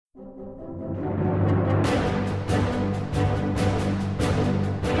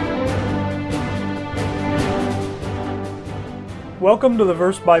Welcome to the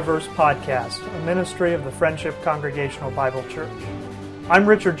Verse by Verse podcast, a ministry of the Friendship Congregational Bible Church. I'm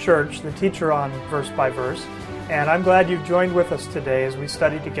Richard Church, the teacher on Verse by Verse, and I'm glad you've joined with us today as we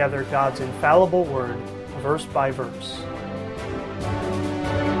study together God's infallible Word, verse by verse.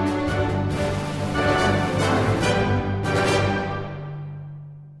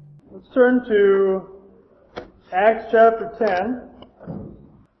 Let's turn to Acts chapter 10.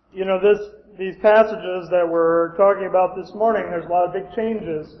 You know, these passages that we're talking about this morning, there's a lot of big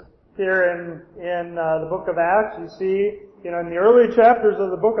changes here in the book of Acts. You see, in the early chapters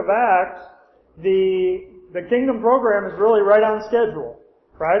of the book of Acts, the kingdom program is really right on schedule,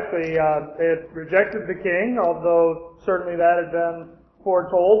 right? They had rejected the king, although certainly that had been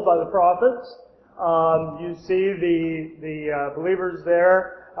foretold by the prophets. You see the believers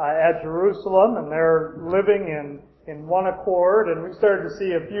there at Jerusalem, and they're living in one accord, and we started to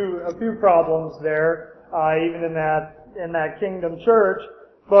see a few problems there, even in that kingdom church.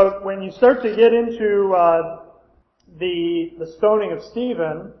 But when you start to get into the stoning of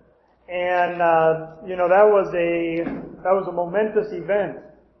Stephen, and that was a momentous event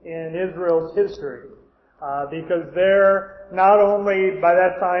in Israel's history, because there, not only by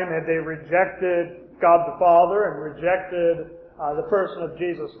that time had they rejected God the Father and rejected the person of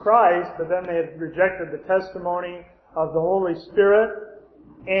Jesus Christ, but then they had rejected the testimony of the Holy Spirit.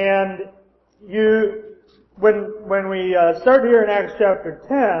 And when we start here in Acts chapter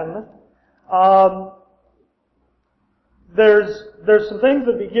 10, there's some things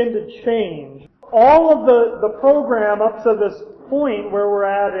that begin to change. All of the program up to this point where we're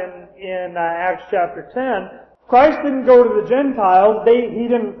at in Acts chapter 10, Christ didn't go to the Gentiles. He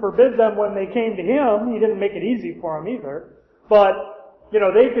didn't forbid them when they came to Him. He didn't make it easy for them either. But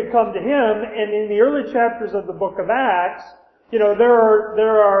they could come to Him, and in the early chapters of the book of Acts, there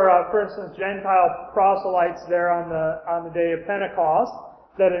are, for instance, Gentile proselytes there on the day of Pentecost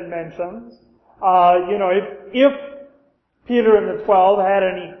that it mentions. If Peter and the 12 had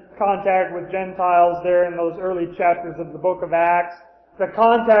any contact with Gentiles there in those early chapters of the book of Acts, the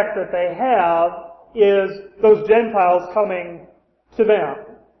contact that they have is those Gentiles coming to them.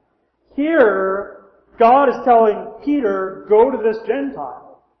 Here, God is telling Peter, go to this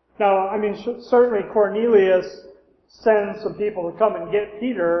Gentile. Now, certainly Cornelius sends some people to come and get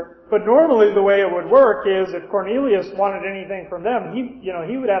Peter, but normally the way it would work is if Cornelius wanted anything from them,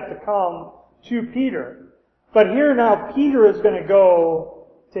 he would have to come to Peter. But here now, Peter is going to go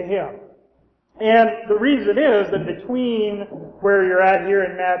to him. And the reason is that between where you're at here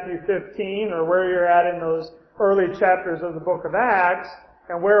in Matthew 15, or where you're at in those early chapters of the book of Acts,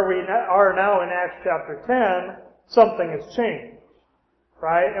 and where we are now in Acts chapter 10, something has changed,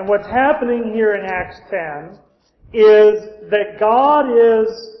 right? And what's happening here in Acts 10 is that God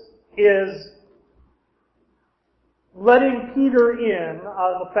is letting Peter in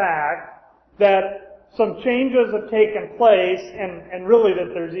on the fact that some changes have taken place, and really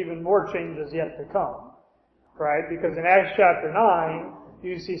that there's even more changes yet to come, right? Because in Acts chapter 9,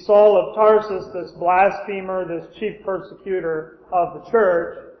 you see Saul of Tarsus, this blasphemer, this chief persecutor of the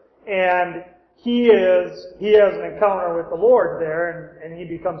church, and he has an encounter with the Lord there, and he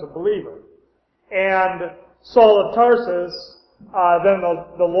becomes a believer. And Saul of Tarsus, then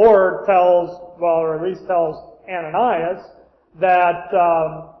the Lord tells Ananias that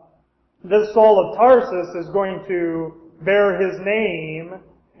this Saul of Tarsus is going to bear his name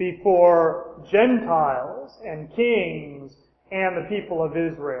before Gentiles and kings and the people of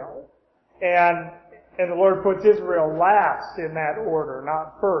Israel. And the Lord puts Israel last in that order,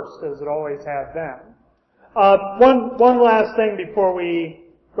 not first, as it always had been. One last thing before we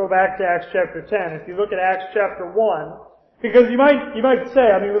go back to Acts chapter 10. If you look at Acts chapter 1, because you might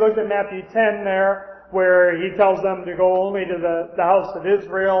say, we looked at Matthew 10 there, where He tells them to go only to the house of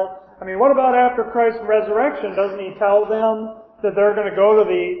Israel. What about after Christ's resurrection? Doesn't He tell them that they're going to go to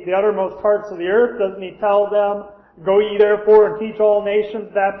the uttermost parts of the earth? Doesn't He tell them, go ye therefore and teach all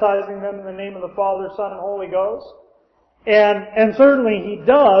nations, baptizing them in the name of the Father, Son, and Holy Ghost? And certainly He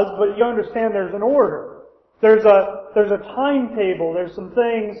does, but you understand there's an order. There's a timetable. There's some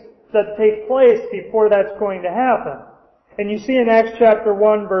things that take place before that's going to happen. And you see in Acts chapter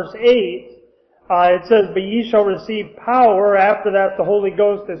 1 verse 8, it says, but ye shall receive power, after that the Holy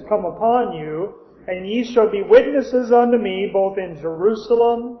Ghost is come upon you, and ye shall be witnesses unto me, both in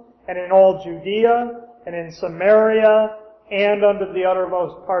Jerusalem, and in all Judea, and in Samaria, and unto the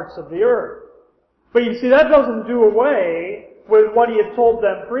uttermost parts of the earth. But you see, that doesn't do away with what He had told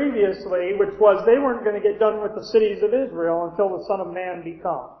them previously, which was they weren't going to get done with the cities of Israel until the Son of Man be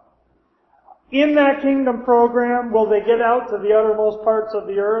come. In that kingdom program, will they get out to the uttermost parts of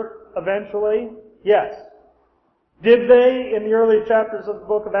the earth eventually? Yes. Did they in the early chapters of the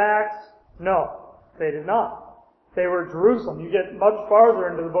book of Acts? No, they did not. They were at Jerusalem. You get much farther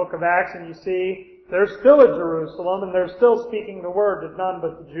into the book of Acts and you see they're still at Jerusalem and they're still speaking the word to none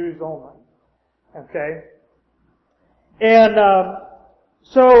but the Jews only. Okay? And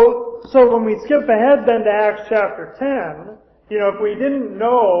so when we skip ahead then to Acts chapter 10, if we didn't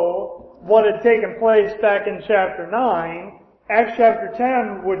know what had taken place back in chapter 9, Acts chapter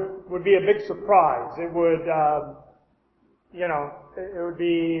 10 would be a big surprise. It would, it would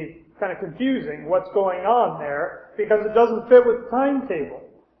be kind of confusing what's going on there because it doesn't fit with the timetable.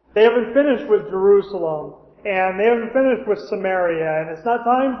 They haven't finished with Jerusalem and they haven't finished with Samaria and it's not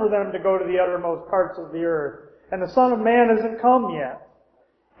time for them to go to the uttermost parts of the earth. And the Son of Man hasn't come yet.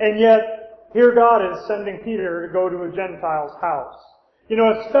 And yet, here God is sending Peter to go to a Gentile's house.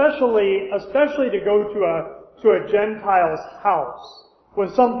 Especially to go to a Gentile's house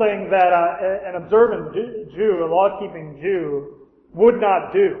was something that an observant Jew, a law-keeping Jew, would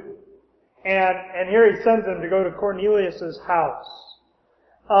not do. And here he sends him to go to Cornelius' house.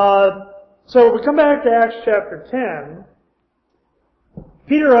 So we come back to Acts chapter 10.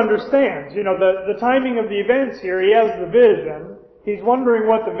 Peter understands, the timing of the events here. He has the vision. He's wondering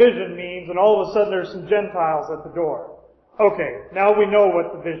what the vision means, and all of a sudden there's some Gentiles at the door. Okay, now we know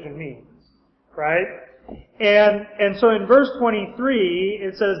what the vision means, right? And so in verse 23,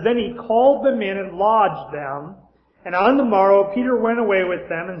 it says, Then he called them in and lodged them, and on the morrow Peter went away with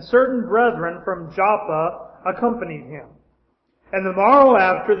them, and certain brethren from Joppa accompanied him. And the morrow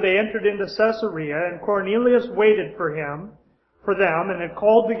after they entered into Caesarea, and Cornelius waited for them, and had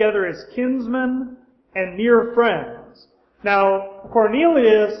called together his kinsmen and near friends. Now,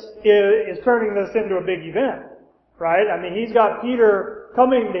 Cornelius is turning this into a big event, right? I mean, he's got Peter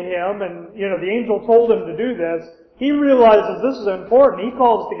coming to him, and, the angel told him to do this. He realizes this is important. He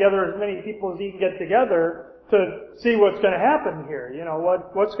calls together as many people as he can get together to see what's going to happen here,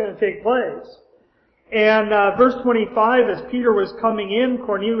 what's going to take place. And verse 25, as Peter was coming in,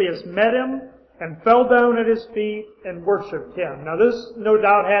 Cornelius met him and fell down at his feet and worshipped him. Now this no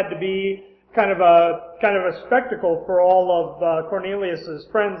doubt had to be kind of a spectacle for all of Cornelius's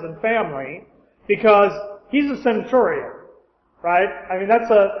friends and family, because he's a centurion, right? I mean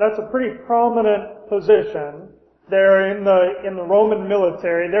that's a pretty prominent position there in the Roman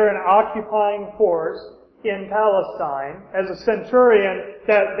military. They're an occupying force in Palestine. As a centurion,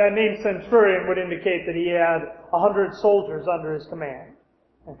 that name centurion would indicate that he had 100 soldiers under his command.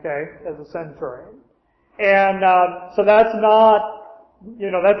 Okay, as a centurion. And so that's not,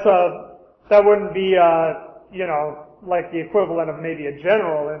 that wouldn't be, like the equivalent of maybe a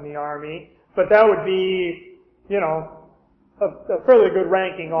general in the army, but that would be, a fairly good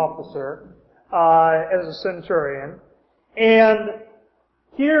ranking officer as a centurion. And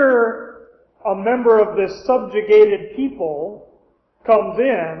here, a member of this subjugated people comes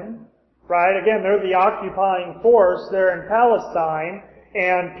in, right? Again, they're the occupying force there in Palestine.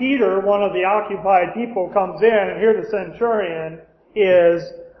 And Peter, one of the occupied people, comes in, and here the centurion is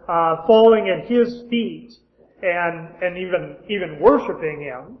falling at his feet and even worshiping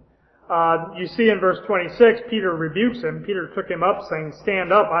him. You see in verse 26, Peter rebukes him. Peter took him up, saying,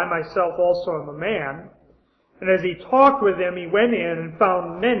 Stand up, I myself also am a man. And as he talked with him, he went in and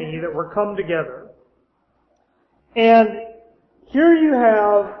found many that were come together. And here you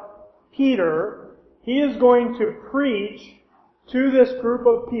have Peter. He is going to preach to this group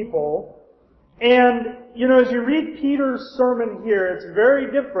of people. And, as you read Peter's sermon here, it's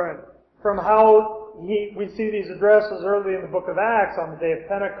very different from how we see these addresses early in the book of Acts on the day of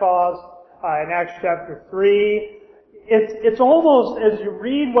Pentecost, in Acts chapter 3. It's almost, as you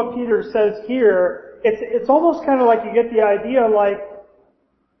read what Peter says here, it's almost kind of like you get the idea like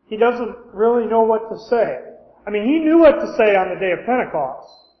he doesn't really know what to say. I mean, he knew what to say on the day of Pentecost,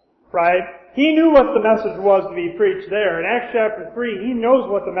 right? He knew what the message was to be preached there. In Acts chapter 3, he knows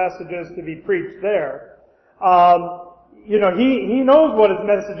what the message is to be preached there. He knows what his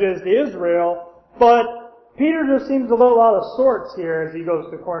message is to Israel, but Peter just seems a little out of sorts here as he goes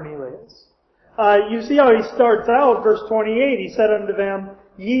to Cornelius. You see how he starts out, verse 28, he said unto them,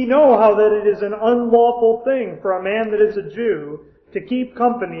 Ye know how that it is an unlawful thing for a man that is a Jew to keep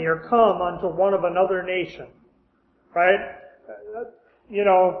company or come unto one of another nation. Right? You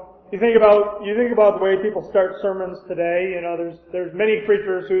think about the way people start sermons today. There's many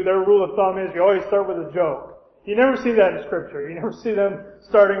preachers who their rule of thumb is you always start with a joke. You never see that in Scripture. You never see them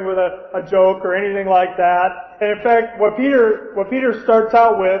starting with a joke or anything like that. And in fact, what Peter starts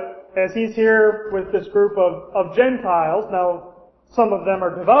out with, as he's here with this group of Gentiles, now some of them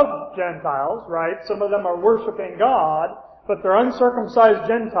are devout Gentiles, right? Some of them are worshiping God, but they're uncircumcised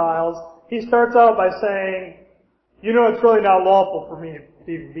Gentiles. He starts out by saying, you know it's really not lawful for me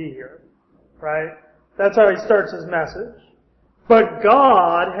to even be here. Right? That's how he starts his message. But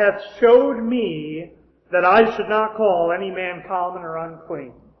God hath showed me that I should not call any man common or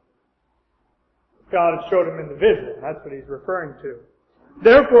unclean. God had showed him in the vision. That's what he's referring to.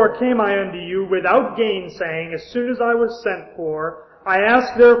 Therefore came I unto you without gainsaying, as soon as I was sent for. I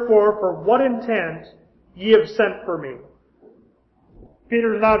ask therefore for what intent ye have sent for me.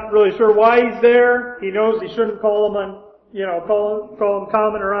 Peter's not really sure why he's there. He knows he shouldn't call him call him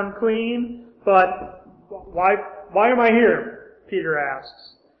common or unclean. But why am I here? Peter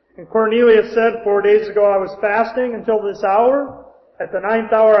asks. And Cornelius said, 4 days ago I was fasting until this hour. At the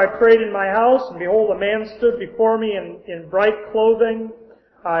 9th hour I prayed in my house, and behold, a man stood before me in bright clothing.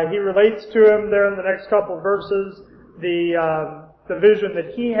 He relates to him there in the next couple of verses the vision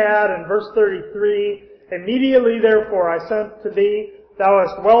that he had. In verse 33, immediately therefore I sent to thee, thou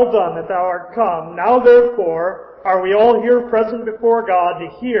hast well done that thou art come. Now therefore are we all here present before God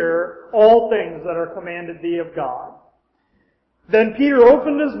to hear all things that are commanded thee of God. Then Peter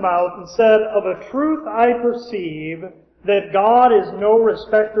opened his mouth and said, Of a truth I perceive that God is no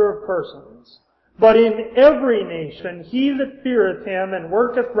respecter of persons, but in every nation he that feareth him and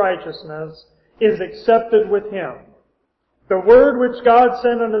worketh righteousness is accepted with him. The word which God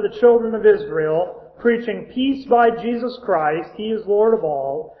sent unto the children of Israel, preaching peace by Jesus Christ, he is Lord of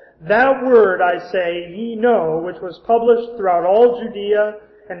all, that word, I say, ye know, which was published throughout all Judea,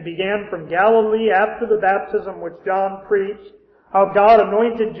 and began from Galilee after the baptism which John preached, how God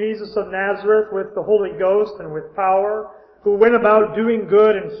anointed Jesus of Nazareth with the Holy Ghost and with power, who went about doing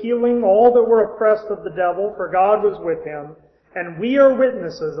good and healing all that were oppressed of the devil, for God was with him. And we are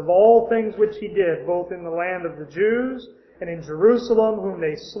witnesses of all things which he did, both in the land of the Jews and in Jerusalem, whom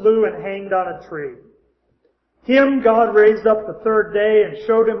they slew and hanged on a tree. Him God raised up the 3rd day and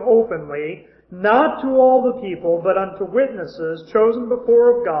showed him openly, not to all the people, but unto witnesses chosen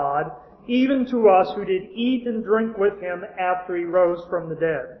before of God, even to us who did eat and drink with him after he rose from the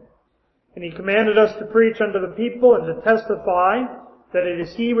dead. And he commanded us to preach unto the people and to testify that it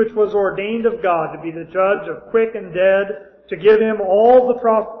is he which was ordained of God to be the judge of quick and dead, to give him give all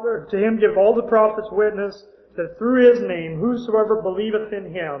the prophets witness that through his name whosoever believeth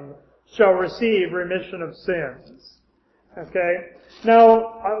in him shall receive remission of sins. Okay?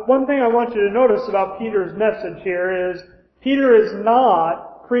 Now, one thing I want you to notice about Peter's message here is Peter is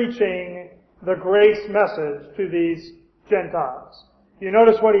not preaching the grace message to these Gentiles. You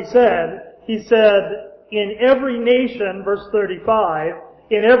notice what he said. He said, in every nation, verse 35,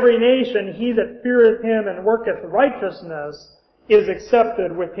 in every nation he that feareth him and worketh righteousness is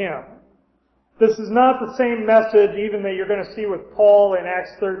accepted with him. This is not the same message even that you're going to see with Paul in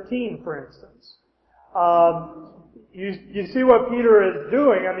Acts 13, for instance. You see what Peter is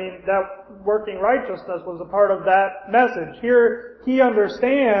doing. I mean, that working righteousness was a part of that message. Here, he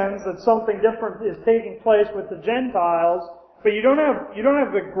understands that something different is taking place with the Gentiles, but you don't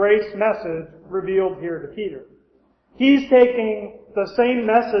have the grace message revealed here to Peter. He's taking the same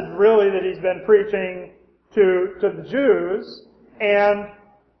message, really, that he's been preaching to the Jews, and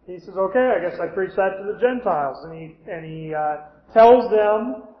he says, okay, I guess I preach that to the Gentiles. And he tells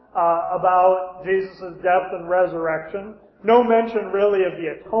them about Jesus' death and resurrection. No mention really of the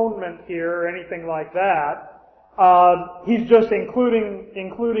atonement here or anything like that. He's just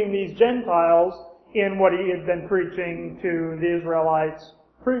including these Gentiles in what he had been preaching to the Israelites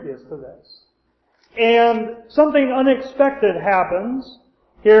previous to this. And something unexpected happens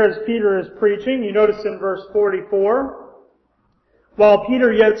here as Peter is preaching. You notice in verse 44, while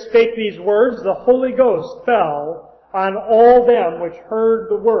Peter yet spake these words, the Holy Ghost fell on all them which heard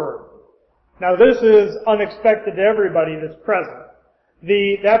the word. Now this is unexpected to everybody that's present.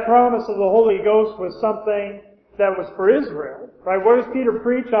 That promise of the Holy Ghost was something that was for Israel. Right? What does Peter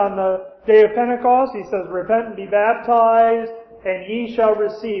preach on the day of Pentecost? He says, repent and be baptized, and ye shall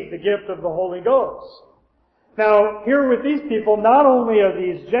receive the gift of the Holy Ghost. Now, here with these people, not only are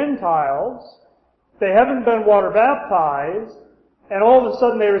these Gentiles, they haven't been water baptized, and all of a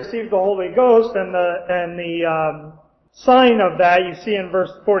sudden they receive the Holy Ghost, and the sign of that you see in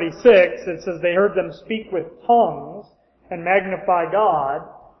verse 46. It says they heard them speak with tongues and magnify God.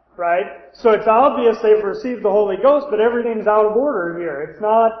 Right? So it's obvious they've received the Holy Ghost, but everything's out of order here. It's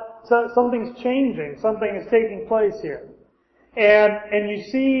not, something's changing. Something is taking place here. And you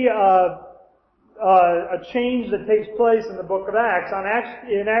see a change that takes place in the book of Acts.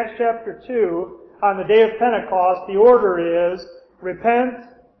 In Acts chapter 2, on the day of Pentecost, the order is repent,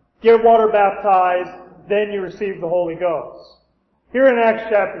 get water baptized, then you receive the Holy Ghost. Here in Acts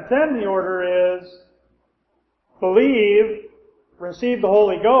chapter 10, the order is believe, receive the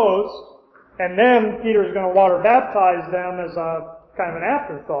Holy Ghost, and then Peter's going to water baptize them as a kind of an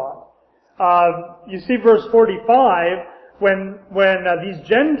afterthought. You see verse 45, when these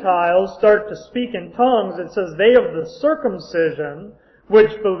Gentiles start to speak in tongues, it says, they of the circumcision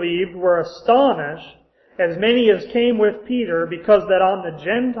which believed were astonished, as many as came with Peter, because that on the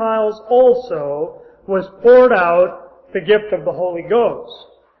Gentiles also was poured out the gift of the Holy Ghost.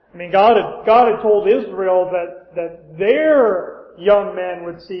 I mean, God had told Israel that their young men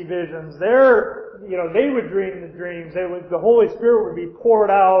would see visions. They would dream the dreams. The Holy Spirit would be poured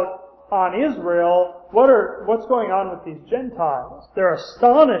out on Israel. What's going on with these Gentiles? They're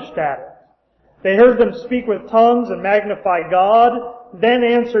astonished at it. They heard them speak with tongues and magnify God. Then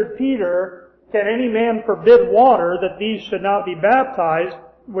answered Peter, can any man forbid water that these should not be baptized,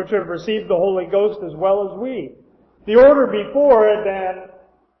 which have received the Holy Ghost as well as we? The order before had been,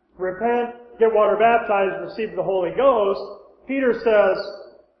 repent, get water baptized, receive the Holy Ghost. Peter says,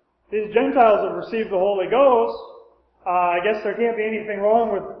 these Gentiles have received the Holy Ghost. I guess there can't be anything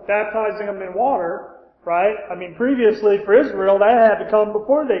wrong with baptizing them in water, right? I mean, previously for Israel, that had to come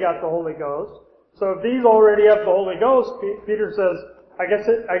before they got the Holy Ghost. So if these already have the Holy Ghost, Peter says, I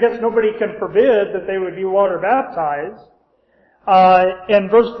guess nobody can forbid that they would be water baptized. In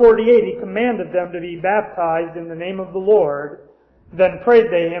verse 48, he commanded them to be baptized in the name of the Lord. Then prayed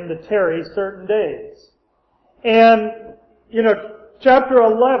they him to tarry certain days. And, chapter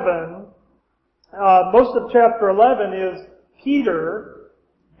 11, most of chapter 11 is Peter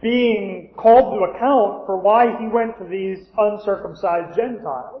being called to account for why he went to these uncircumcised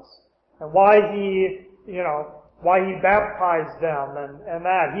Gentiles. And why he baptized them and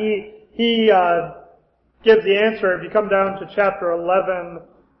that. He gives the answer. If you come down to chapter 11,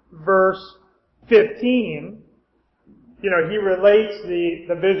 verse 15, he relates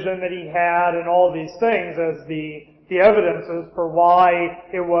the vision that he had and all these things as the evidences for why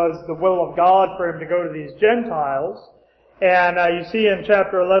it was the will of God for him to go to these Gentiles. And you see in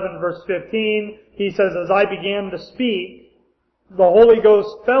chapter 11, verse 15, he says, as I began to speak, the Holy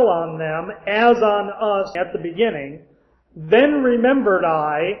Ghost fell on them as on us at the beginning. Then remembered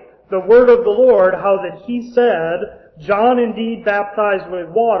I the word of the Lord, how that he said, John indeed baptized with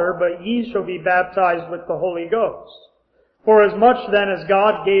water, but ye shall be baptized with the Holy Ghost. For as much then as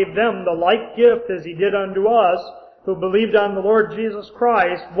God gave them the like gift as he did unto us, who believed on the Lord Jesus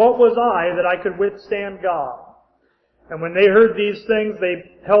Christ, what was I that I could withstand God? And when they heard these things,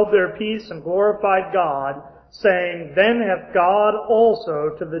 they held their peace and glorified God, saying, then hath God also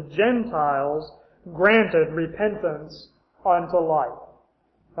to the Gentiles granted repentance unto life.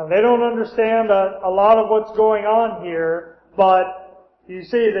 Now they don't understand a lot of what's going on here, but you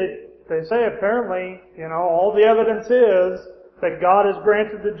see they say apparently, all the evidence is that God has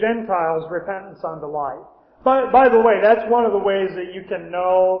granted the Gentiles repentance unto life. But by the way, that's one of the ways that you can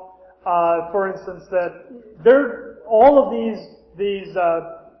know, for instance, that all of these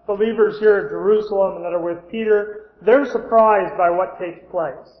believers here at Jerusalem that are with Peter, they're surprised by what takes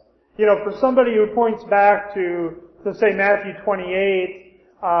place. For somebody who points back to say Matthew 28,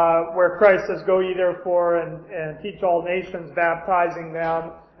 where Christ says, go ye therefore and teach all nations, baptizing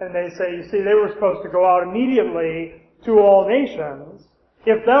them, and they say, you see, they were supposed to go out immediately to all nations.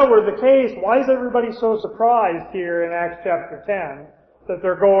 If that were the case, why is everybody so surprised here in Acts chapter 10 that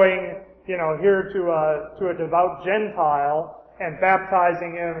they're going, here to a devout Gentile and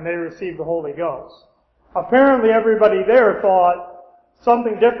baptizing him, and they received the Holy Ghost? Apparently everybody there thought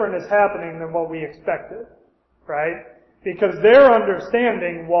something different is happening than what we expected, right? Because their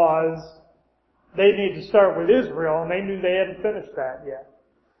understanding was they need to start with Israel, and they knew they hadn't finished that yet.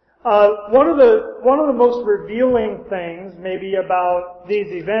 One of the most revealing things maybe about these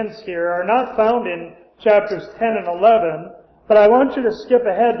events here are not found in chapters 10 and 11, but I want you to skip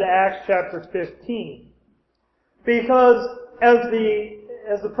ahead to Acts chapter 15. Because as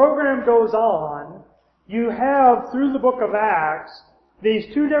the program goes on, you have, through the book of Acts,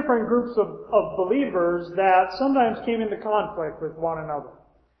 these two different groups of believers that sometimes came into conflict with one another.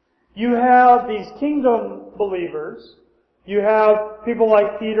 You have these kingdom believers. You have people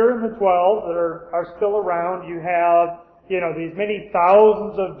like Peter and the 12 that are still around. You have, these many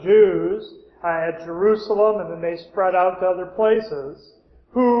thousands of Jews at Jerusalem, and then they spread out to other places,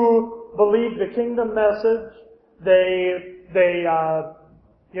 who believed the kingdom message. They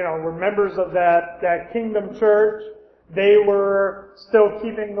were members of that kingdom church. They were still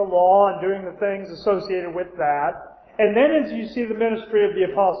keeping the law and doing the things associated with that. And then as you see the ministry of the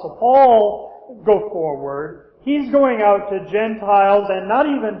Apostle Paul go forward, he's going out to Gentiles, and not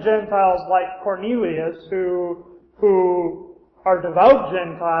even Gentiles like Cornelius, who are devout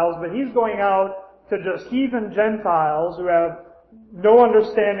Gentiles, but he's going out to just heathen Gentiles who have no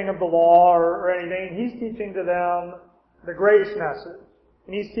understanding of the law or anything. He's teaching to them the grace message.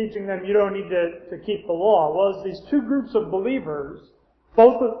 And he's teaching them you don't need to keep the law. Well, as these two groups of believers,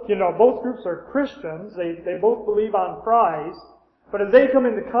 both groups are Christians. They both believe on Christ. But as they come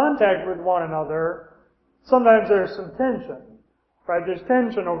into contact with one another, sometimes there's some tension. Right? There's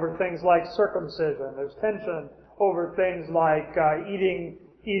tension over things like circumcision. There's tension over things like eating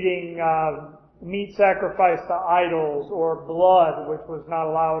meat sacrificed to idols or blood, which was not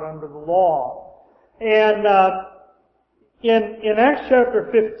allowed under the law. And in Acts chapter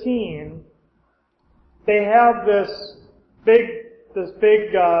 15, they have this big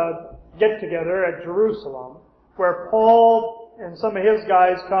get together at Jerusalem, where Paul and some of his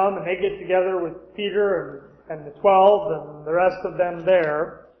guys come and they get together with Peter and the 12 and the rest of them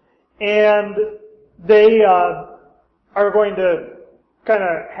there, and they are going to kind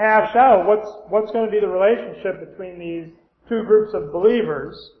of hash out what's going to be the relationship between these two groups of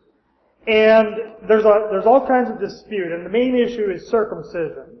believers. And there's all kinds of dispute, and the main issue is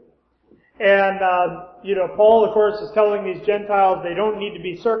circumcision. And Paul, of course, is telling these Gentiles they don't need to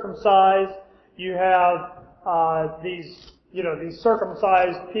be circumcised. You have these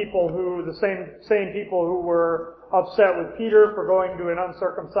circumcised people who, the same people who were upset with Peter for going to an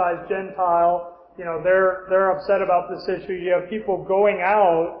uncircumcised Gentile. They're upset about this issue. You have people going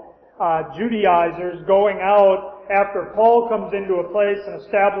out, Judaizers going out after Paul comes into a place and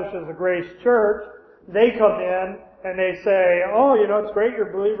establishes a grace church. They come in and they say, it's great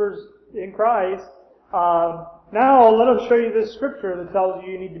you're believers in Christ. Now let us show you this scripture that tells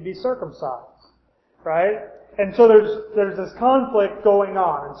you need to be circumcised. Right? And so there's this conflict going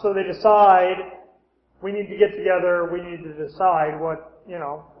on. And so they decide, we need to get together, we need to decide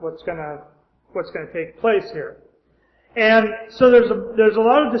what's going to take place here. And so there's a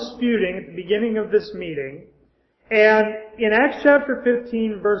lot of disputing at the beginning of this meeting. And in Acts chapter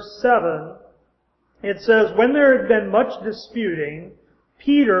 15 verse 7, it says, when there had been much disputing,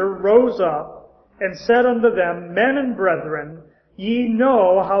 Peter rose up and said unto them, Men and brethren, ye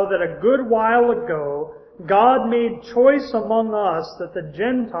know how that a good while ago God made choice among us that the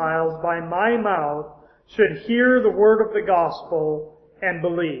Gentiles by my mouth should hear the word of the gospel and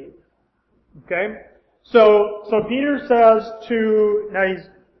believe. Okay? So Peter says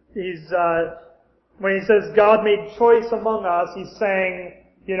when he says God made choice among us, he's saying,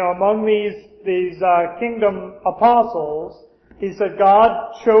 among these kingdom apostles, he said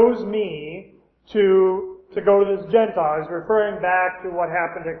God chose me to go to this Gentile. He's referring back to what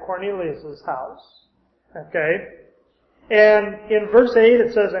happened at Cornelius' house. Okay? And in verse 8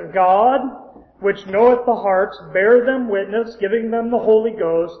 it says, And God, which knoweth the hearts, bare them witness, giving them the Holy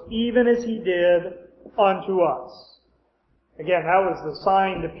Ghost, even as He did unto us. Again, that was the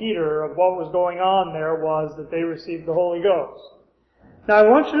sign to Peter of what was going on there, was that they received the Holy Ghost. Now I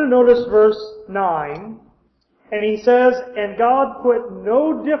want you to notice verse 9, and he says, And God put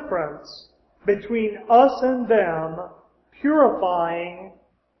no difference between us and them, purifying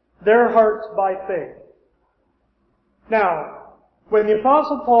their hearts by faith. Now, when the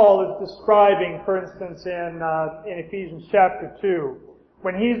Apostle Paul is describing, for instance, in Ephesians chapter 2,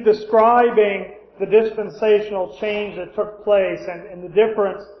 when he's describing the dispensational change that took place and the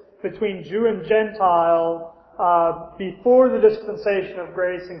difference between Jew and Gentile before the dispensation of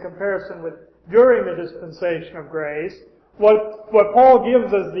grace in comparison with during the dispensation of grace, what Paul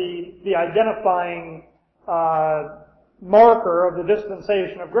gives as the identifying marker of the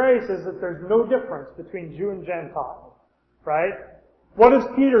dispensation of grace is that there's no difference between Jew and Gentile. Right? What does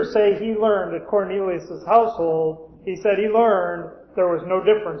Peter say he learned at Cornelius' household? He said he learned there was no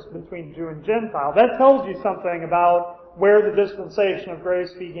difference between Jew and Gentile. That tells you something about where the dispensation of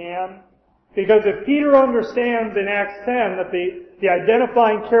grace began. Because if Peter understands in Acts 10 that the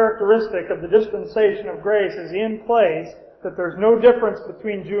identifying characteristic of the dispensation of grace is in place, that there's no difference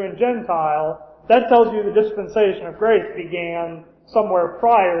between Jew and Gentile, that tells you the dispensation of grace began somewhere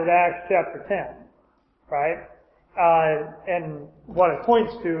prior to Acts chapter 10. Right? And what it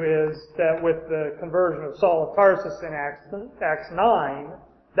points to is that with the conversion of Saul of Tarsus in Acts 9,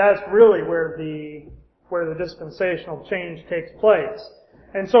 that's really where the dispensational change takes place.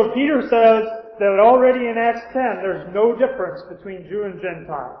 And so Peter says that already in Acts 10, there's no difference between Jew and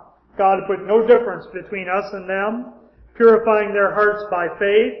Gentile. God put no difference between us and them, purifying their hearts by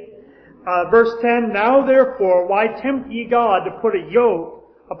faith. Verse 10, Now therefore, why tempt ye God to put a yoke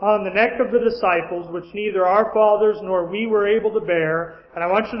upon the neck of the disciples, which neither our fathers nor we were able to bear? And I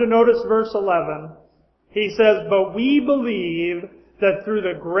want you to notice verse 11. He says, But we believe that through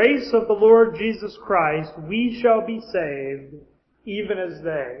the grace of the Lord Jesus Christ we shall be saved, even as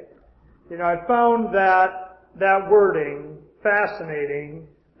they. I found that wording fascinating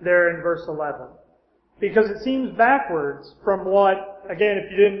there in verse 11. Because it seems backwards from what, again,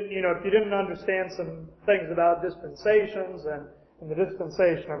 if you didn't understand some things about dispensations and the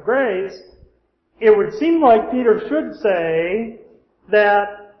dispensation of grace, it would seem like Peter should say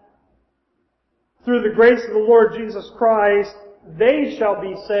that through the grace of the Lord Jesus Christ, they shall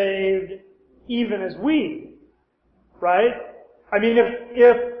be saved even as we. Right? I mean,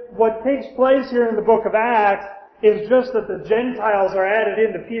 if what takes place here in the book of Acts is just that the Gentiles are added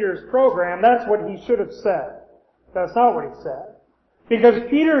into Peter's program, that's what he should have said. That's not what he said. Because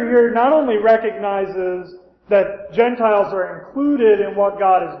Peter here not only recognizes that Gentiles are included in what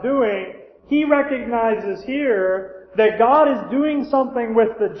God is doing, he recognizes here that God is doing something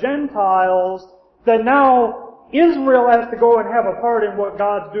with the Gentiles that now Israel has to go and have a part in what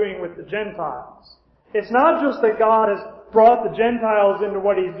God's doing with the Gentiles. It's not just that God has brought the Gentiles into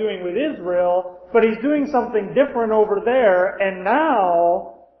what He's doing with Israel, but He's doing something different over there, and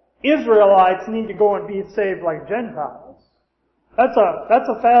now Israelites need to go and be saved like Gentiles. That's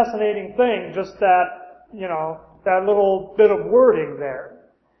a fascinating thing, just that, that little bit of wording there.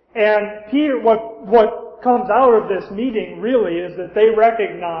 And Peter, what comes out of this meeting really is that they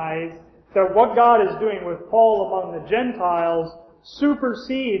recognize that what God is doing with Paul among the Gentiles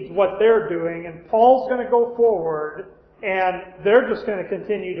supersedes what they're doing, and Paul's going to go forward, and they're just going to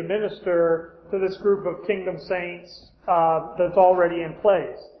continue to minister to this group of kingdom saints that's already in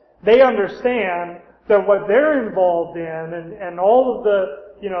place. They understand that what they're involved in and all of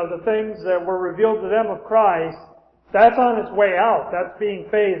the things that were revealed to them of Christ, that's on its way out. That's being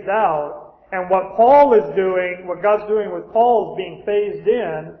phased out. And what Paul is doing, what God's doing with Paul is being phased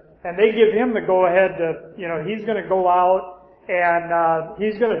in, and they give him the go-ahead to, he's going to go out and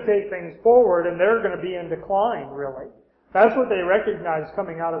he's going to take things forward, and they're going to be in decline, really. That's what they recognize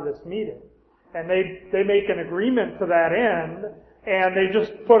coming out of this meeting. And they make an agreement to that end, and they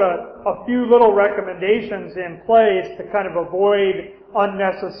just put a few little recommendations in place to kind of avoid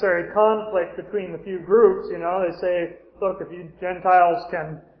unnecessary conflict between the few groups. They say, look, if you Gentiles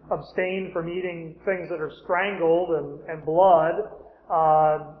can abstain from eating things that are strangled and blood,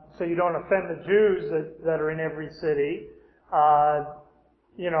 so you don't offend the Jews that are in every city.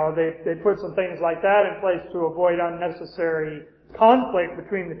 They put some things like that in place to avoid unnecessary conflict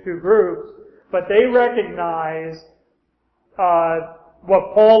between the two groups, but they recognize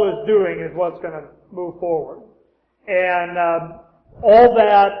what Paul is doing is what's going to move forward. And all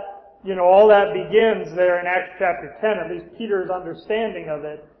that begins there in Acts chapter 10, at least Peter's understanding of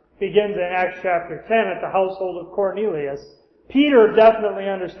it begins in Acts chapter 10 at the household of Cornelius. Peter definitely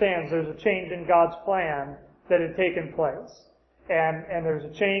understands there's a change in God's plan that had taken place. And there's a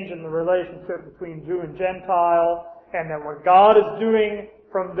change in the relationship between Jew and Gentile, and that what God is doing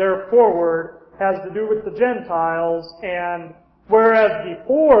from there forward has to do with the Gentiles, and whereas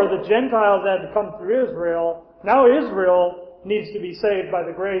before the Gentiles had to come through Israel, now Israel needs to be saved by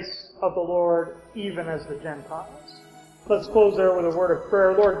the grace of the Lord, even as the Gentiles. Let's close there with a word of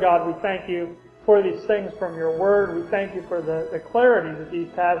prayer. Lord God, we thank you for these things from your word. We thank you for the clarity that these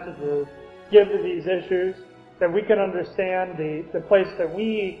passages give to these issues, that we can understand the place that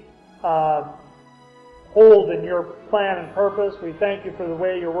we hold in your plan and purpose. We thank you for the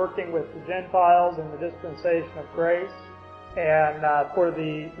way you're working with the Gentiles and the dispensation of grace, and for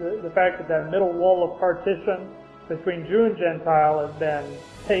the fact that middle wall of partition between Jew and Gentile has been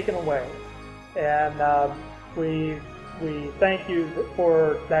taken away. And we thank you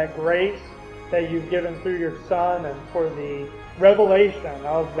for that grace that you've given through your Son, and for the revelation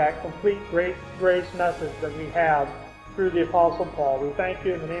of that complete great grace message that we have through the Apostle Paul. We thank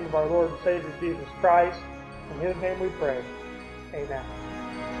you in the name of our Lord and Savior Jesus Christ. In His name we pray. Amen.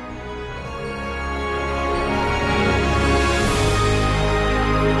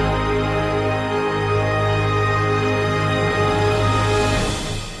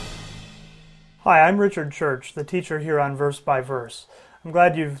 Hi, I'm Richard Church, the teacher here on Verse by Verse. I'm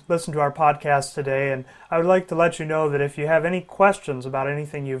glad you've listened to our podcast today, and I would like to let you know that if you have any questions about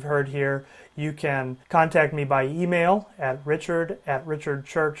anything you've heard here, you can contact me by email at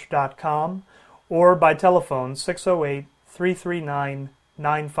richard@richardchurch.com or by telephone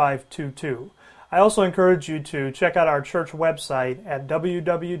 608-339-9522. I also encourage you to check out our church website at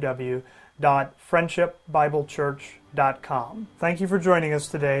www.friendshipbiblechurch.com. Thank you for joining us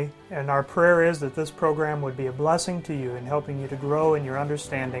today, and our prayer is that this program would be a blessing to you in helping you to grow in your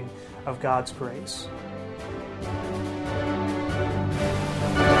understanding of God's grace.